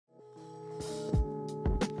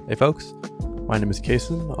Hey folks, my name is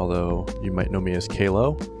Kason, although you might know me as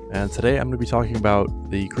Kalo, and today I'm going to be talking about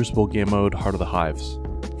the Crucible game mode Heart of the Hives.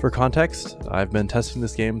 For context, I've been testing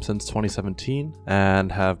this game since 2017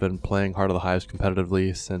 and have been playing Heart of the Hives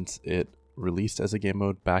competitively since it released as a game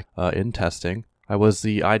mode back in testing. I was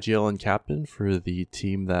the IGLN captain for the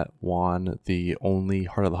team that won the only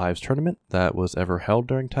Heart of the Hives tournament that was ever held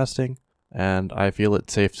during testing, and I feel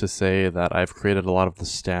it's safe to say that I've created a lot of the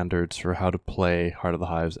standards for how to play Heart of the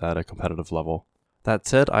Hives at a competitive level. That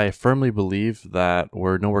said, I firmly believe that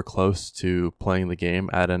we're nowhere close to playing the game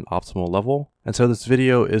at an optimal level, and so this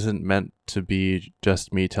video isn't meant to be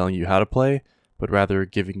just me telling you how to play, but rather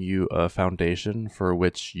giving you a foundation for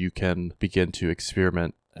which you can begin to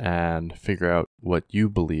experiment and figure out what you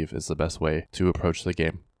believe is the best way to approach the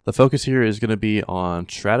game. The focus here is going to be on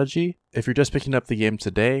strategy. If you're just picking up the game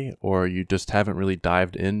today, or you just haven't really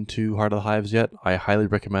dived into Heart of the Hives yet, I highly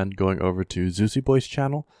recommend going over to Zuzi Boy's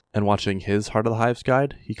channel and watching his Heart of the Hives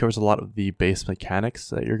guide. He covers a lot of the base mechanics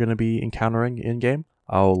that you're going to be encountering in-game.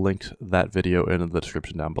 I'll link that video in the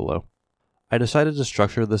description down below. I decided to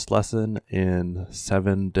structure this lesson in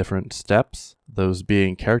 7 different steps, those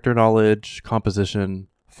being character knowledge, composition,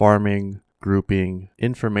 farming, grouping,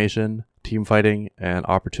 information, team fighting, and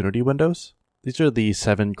opportunity windows. These are the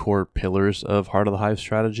 7 core pillars of Heart of the Hive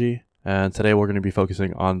strategy, and today we're going to be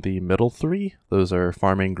focusing on the middle 3. Those are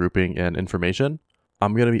farming, grouping, and information.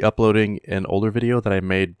 I'm going to be uploading an older video that I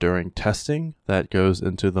made during testing that goes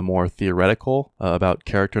into the more theoretical about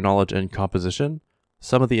character knowledge and composition.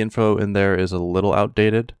 Some of the info in there is a little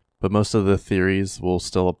outdated, but most of the theories will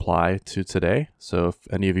still apply to today, so if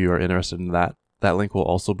any of you are interested in that link will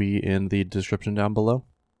also be in the description down below.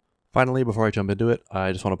 Finally, before I jump into it,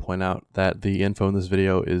 I just want to point out that the info in this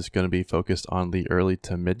video is going to be focused on the early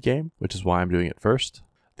to mid game, which is why I'm doing it first.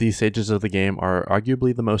 These stages of the game are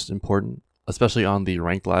arguably the most important, especially on the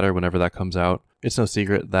ranked ladder whenever that comes out. It's no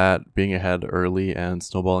secret that being ahead early and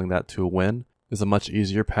snowballing that to a win is a much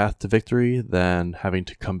easier path to victory than having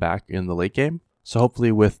to come back in the late game. So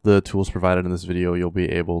hopefully with the tools provided in this video, you'll be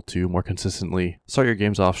able to more consistently start your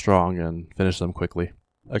games off strong and finish them quickly.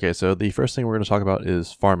 Okay, so the first thing we're going to talk about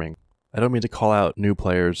is farming. I don't mean to call out new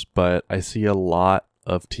players, but I see a lot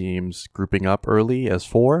of teams grouping up early as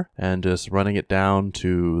 4 and just running it down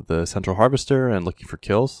to the central harvester and looking for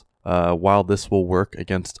kills. While this will work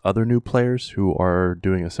against other new players who are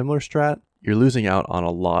doing a similar strat, you're losing out on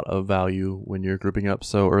a lot of value when you're grouping up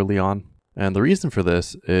so early on. And the reason for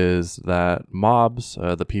this is that mobs,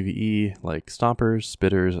 the PvE, like stompers,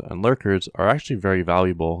 spitters, and lurkers, are actually very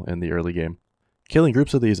valuable in the early game. Killing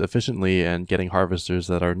groups of these efficiently and getting harvesters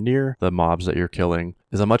that are near the mobs that you're killing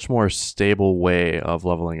is a much more stable way of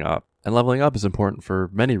leveling up. And leveling up is important for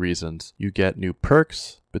many reasons. You get new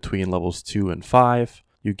perks between levels 2 and 5,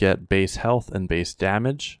 you get base health and base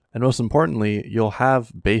damage, and most importantly, you'll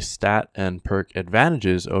have base stat and perk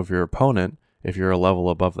advantages over your opponent if you're a level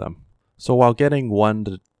above them. So while getting 1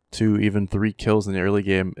 to 2, even 3 kills in the early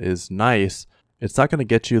game is nice, it's not going to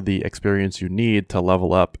get you the experience you need to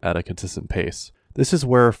level up at a consistent pace. This is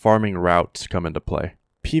where farming routes come into play.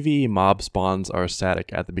 PvE mob spawns are static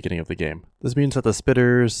at the beginning of the game. This means that the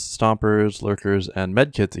spitters, stompers, lurkers, and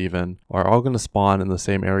medkits even are all going to spawn in the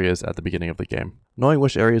same areas at the beginning of the game. Knowing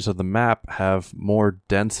which areas of the map have more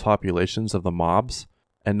dense populations of the mobs,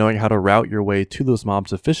 and knowing how to route your way to those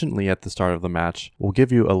mobs efficiently at the start of the match will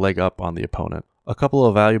give you a leg up on the opponent. A couple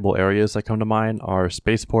of valuable areas that come to mind are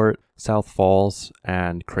Spaceport, South Falls,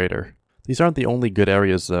 and Crater. These aren't the only good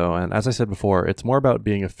areas though, and as I said before, it's more about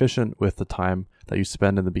being efficient with the time that you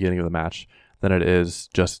spend in the beginning of the match than it is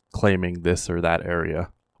just claiming this or that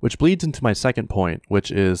area. Which bleeds into my second point,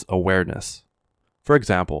 which is awareness. For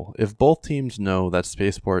example, if both teams know that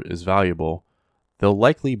Spaceport is valuable, they'll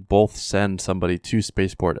likely both send somebody to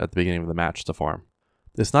Spaceport at the beginning of the match to farm.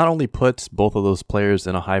 This not only puts both of those players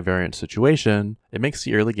in a high variance situation, it makes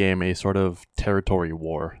the early game a sort of territory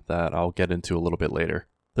war that I'll get into a little bit later.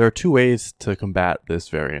 There are 2 ways to combat this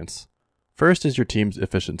variance. First is your team's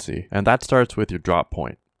efficiency, and that starts with your drop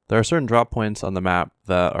point. There are certain drop points on the map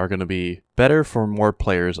that are going to be better for more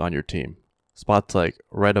players on your team. Spots like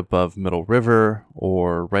right above Middle River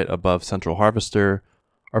or right above Central Harvester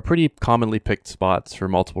are pretty commonly picked spots for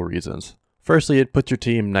multiple reasons. Firstly, it puts your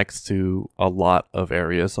team next to a lot of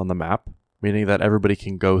areas on the map, meaning that everybody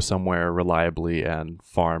can go somewhere reliably and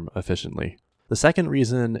farm efficiently. The second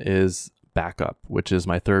reason is backup, which is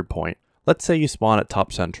my third point. Let's say you spawn at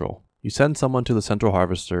top central. You send someone to the central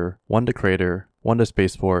harvester, 1 to Crater, 1 to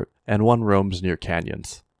Spaceport, and 1 roams near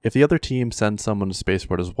canyons. If the other team sends someone to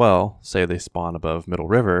Spaceport as well, say they spawn above Middle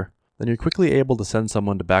River, then you're quickly able to send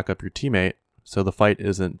someone to back up your teammate, so the fight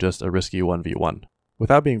isn't just a risky 1v1.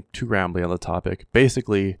 Without being too rambly on the topic,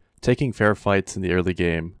 basically, taking fair fights in the early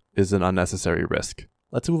game is an unnecessary risk.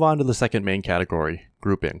 Let's move on to the second main category,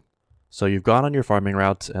 grouping. So you've gone on your farming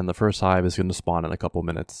routes and the first hive is going to spawn in a couple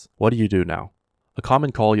minutes. What do you do now? A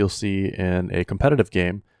common call you'll see in a competitive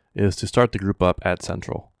game is to start the group up at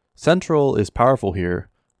Central. Central is powerful here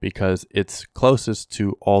because it's closest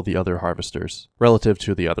to all the other harvesters relative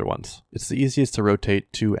to the other ones. It's the easiest to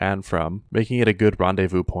rotate to and from, making it a good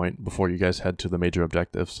rendezvous point before you guys head to the major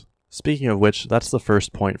objectives. Speaking of which, that's the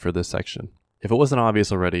first point for this section. If it wasn't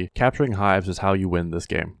obvious already, capturing hives is how you win this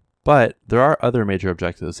game. But there are other major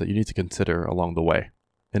objectives that you need to consider along the way.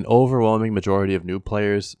 An overwhelming majority of new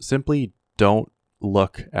players simply don't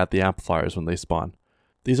look at the amplifiers when they spawn.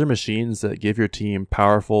 These are machines that give your team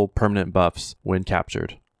powerful permanent buffs when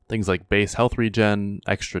captured. Things like base health regen,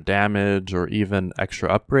 extra damage, or even extra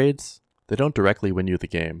upgrades. They don't directly win you the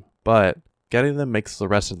game, but getting them makes the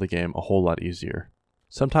rest of the game a whole lot easier.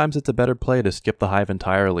 Sometimes it's a better play to skip the hive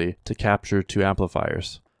entirely to capture 2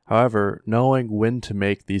 amplifiers. However, knowing when to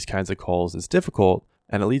make these kinds of calls is difficult,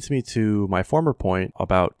 and it leads me to my former point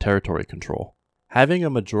about territory control. Having a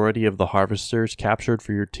majority of the harvesters captured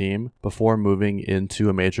for your team before moving into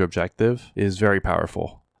a major objective is very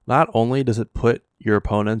powerful. Not only does it put your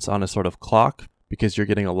opponents on a sort of clock because you're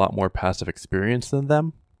getting a lot more passive experience than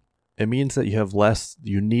them, it means that you have less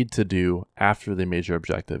you need to do after the major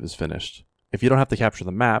objective is finished. If you don't have to capture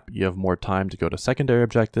the map, you have more time to go to secondary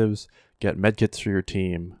objectives, get medkits for your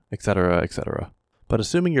team, etc., etc. But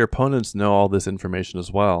assuming your opponents know all this information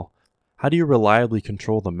as well, how do you reliably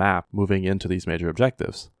control the map moving into these major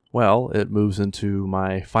objectives? Well, it moves into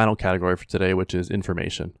my final category for today, which is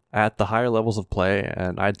information. At the higher levels of play,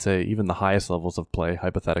 and I'd say even the highest levels of play,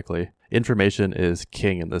 hypothetically, information is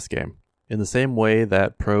king in this game. In the same way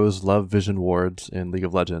that pros love vision wards in League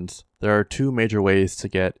of Legends, there are 2 major ways to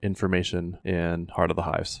get information in Heart of the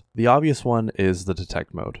Hives. The obvious one is the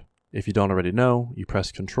detect mode. If you don't already know, you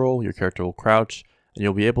press Control, your character will crouch, and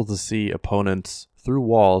you'll be able to see opponents through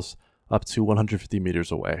walls up to 150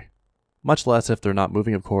 meters away. Much less if they're not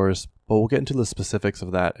moving, of course, but we'll get into the specifics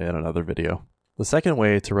of that in another video. The second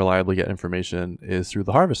way to reliably get information is through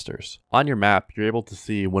the harvesters. On your map, you're able to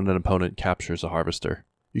see when an opponent captures a harvester.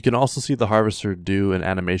 You can also see the harvester do an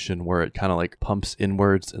animation where it kind of like pumps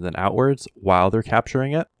inwards and then outwards while they're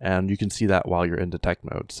capturing it, and you can see that while you're in detect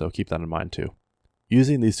mode, so keep that in mind too.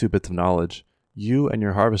 Using these 2 bits of knowledge, you and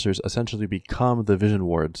your harvesters essentially become the vision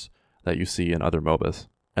wards that you see in other MOBAs.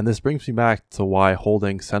 And this brings me back to why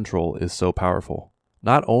holding Central is so powerful.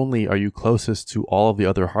 Not only are you closest to all of the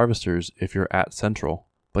other harvesters if you're at Central,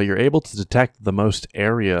 but you're able to detect the most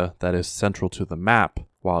area that is central to the map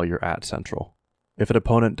while you're at Central. If an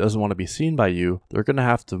opponent doesn't want to be seen by you, they're going to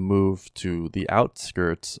have to move to the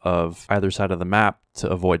outskirts of either side of the map to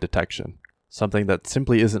avoid detection. Something that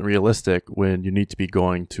simply isn't realistic when you need to be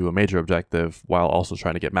going to a major objective while also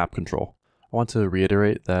trying to get map control. I want to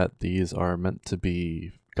reiterate that these are meant to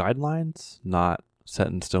be guidelines, not set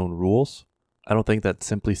in stone rules. I don't think that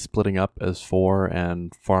simply splitting up as 4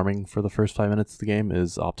 and farming for the first 5 minutes of the game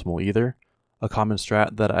is optimal either. A common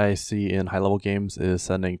strat that I see in high level games is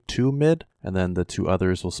sending 2 mid, and then the 2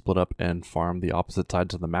 others will split up and farm the opposite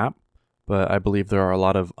sides of the map. But I believe there are a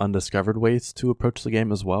lot of undiscovered ways to approach the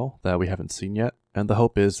game as well that we haven't seen yet, and the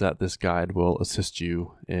hope is that this guide will assist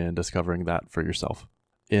you in discovering that for yourself.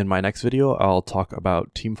 In my next video, I'll talk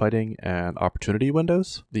about teamfighting and opportunity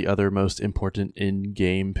windows, the other most important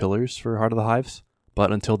in-game pillars for Heart of the Hives.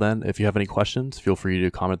 But until then, if you have any questions, feel free to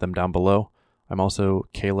comment them down below. I'm also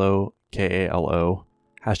Kalo, K-A-L-O,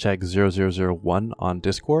 #0001 on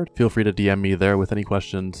Discord. Feel free to DM me there with any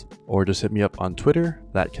questions, or just hit me up on Twitter.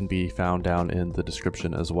 That can be found down in the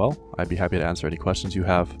description as well. I'd be happy to answer any questions you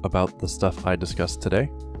have about the stuff I discussed today.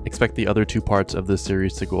 Expect the other 2 parts of this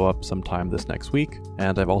series to go up sometime this next week,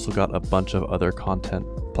 and I've also got a bunch of other content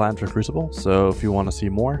planned for Crucible, so if you want to see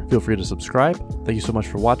more, feel free to subscribe. Thank you so much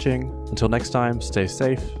for watching. Until next time, stay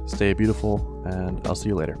safe, stay beautiful, and I'll see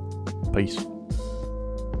you later. Peace.